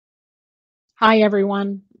Hi,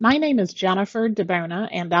 everyone. My name is Jennifer DeBona,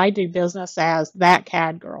 and I do business as That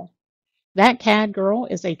CAD Girl. That CAD Girl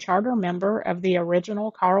is a charter member of the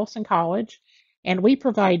original Carlson College, and we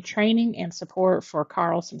provide training and support for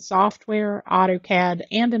Carlson Software, AutoCAD,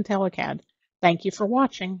 and IntelliCAD. Thank you for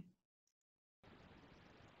watching.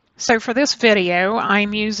 So for this video,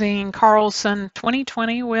 I'm using Carlson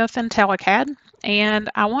 2020 with IntelliCAD, and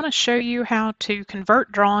I want to show you how to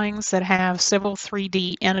convert drawings that have Civil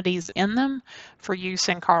 3D entities in them for use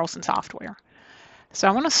in Carlson Software. So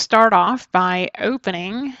I want to start off by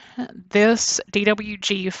opening this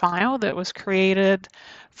DWG file that was created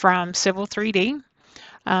from Civil 3D.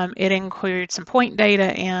 It includes some point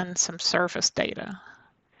data and some surface data.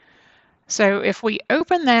 So if we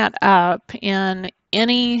open that up in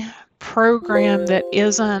any program that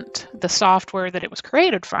isn't the software that it was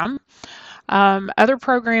created from, other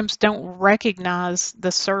programs don't recognize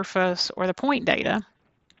the surface or the point data.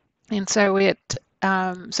 And so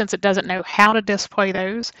since it doesn't know how to display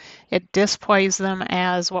those, it displays them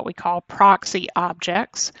as what we call proxy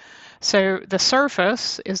objects. So the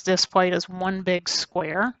surface is displayed as one big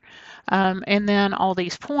square, and then all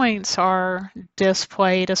these points are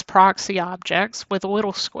displayed as proxy objects with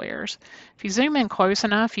little squares. If you zoom in close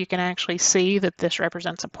enough, you can actually see that this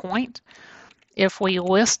represents a point. If we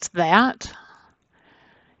list that,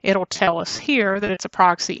 it'll tell us here that it's a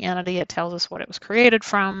proxy entity. It tells us what it was created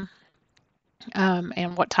from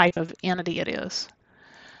and what type of entity it is.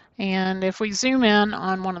 And if we zoom in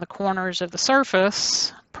on one of the corners of the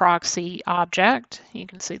surface proxy object, you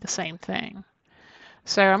can see the same thing.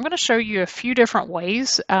 So I'm going to show you a few different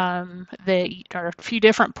ways that are a few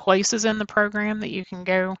different places in the program that you can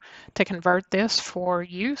go to convert this for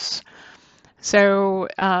use. So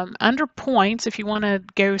under points, if you want to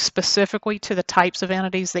go specifically to the types of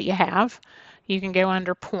entities that you have, you can go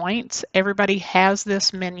under points. Everybody has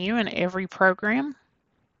this menu in every program.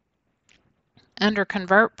 Under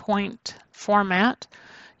convert point format,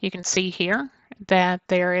 you can see here that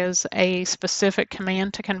there is a specific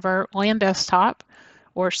command to convert land desktop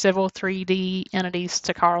or Civil 3D entities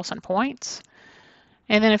to Carlson points.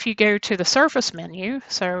 And then if you go to the surface menu,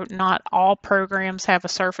 so not all programs have a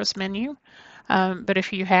surface menu, but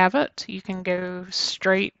if you have it, you can go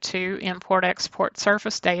straight to import export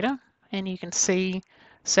surface data, and you can see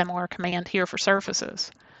similar command here for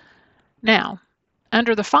surfaces. Now,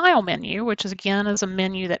 under the File menu, which is again is a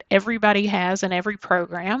menu that everybody has in every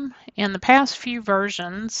program, in the past few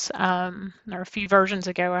versions, or a few versions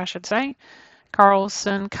ago, I should say,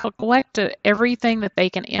 Carlson collected everything that they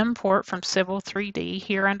can import from Civil 3D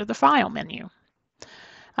here under the File menu.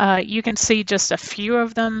 You can see just a few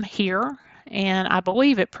of them here, and I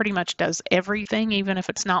believe it pretty much does everything, even if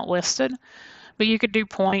it's not listed. But you could do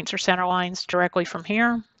points or center lines directly from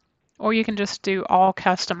here, or you can just do all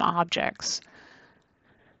custom objects.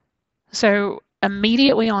 So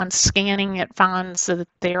immediately on scanning, it finds that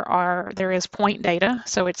there is point data.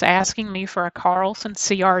 So it's asking me for a Carlson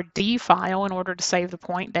CRD file in order to save the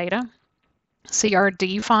point data.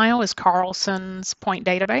 CRD file is Carlson's point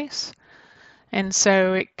database. And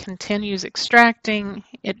so it continues extracting.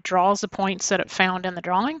 It draws the points that it found in the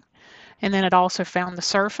drawing. And then it also found the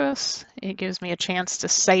surface. It gives me a chance to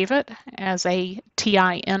save it as a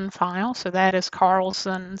TIN file. So that is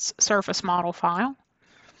Carlson's surface model file.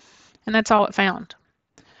 And that's all it found.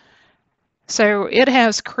 So it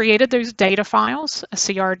has created those data files, a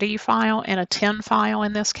CRD file and a TIN file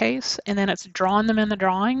in this case, and then it's drawn them in the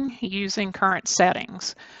drawing using current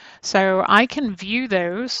settings. So I can view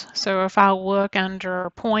those. So if I look under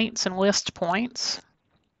points and list points,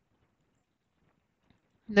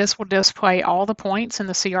 this will display all the points in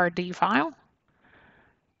the CRD file.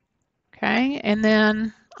 Okay, and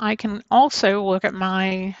then I can also look at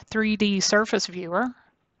my 3D surface viewer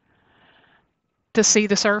to see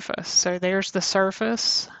the surface. So there's the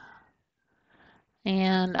surface,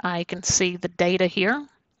 and I can see the data here.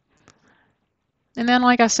 And then,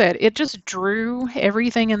 like I said, it just drew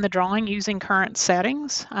everything in the drawing using current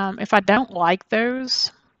settings. If I don't like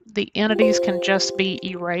those, the entities can just be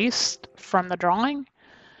erased from the drawing.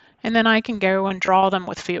 And then I can go and draw them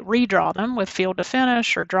with redraw them with field to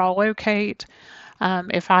finish or draw locate.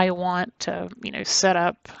 If I want to, set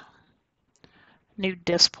up new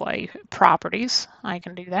display properties, I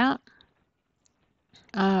can do that.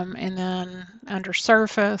 And then under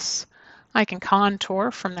surface, I can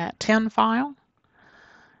contour from that TIN file.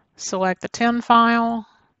 Select the TIN file,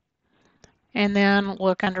 and then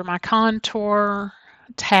look under my contour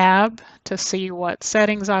tab to see what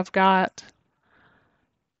settings I've got.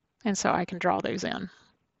 And so I can draw those in.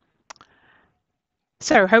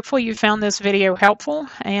 So hopefully you found this video helpful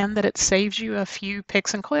and that it saves you a few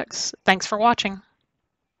picks and clicks. Thanks for watching.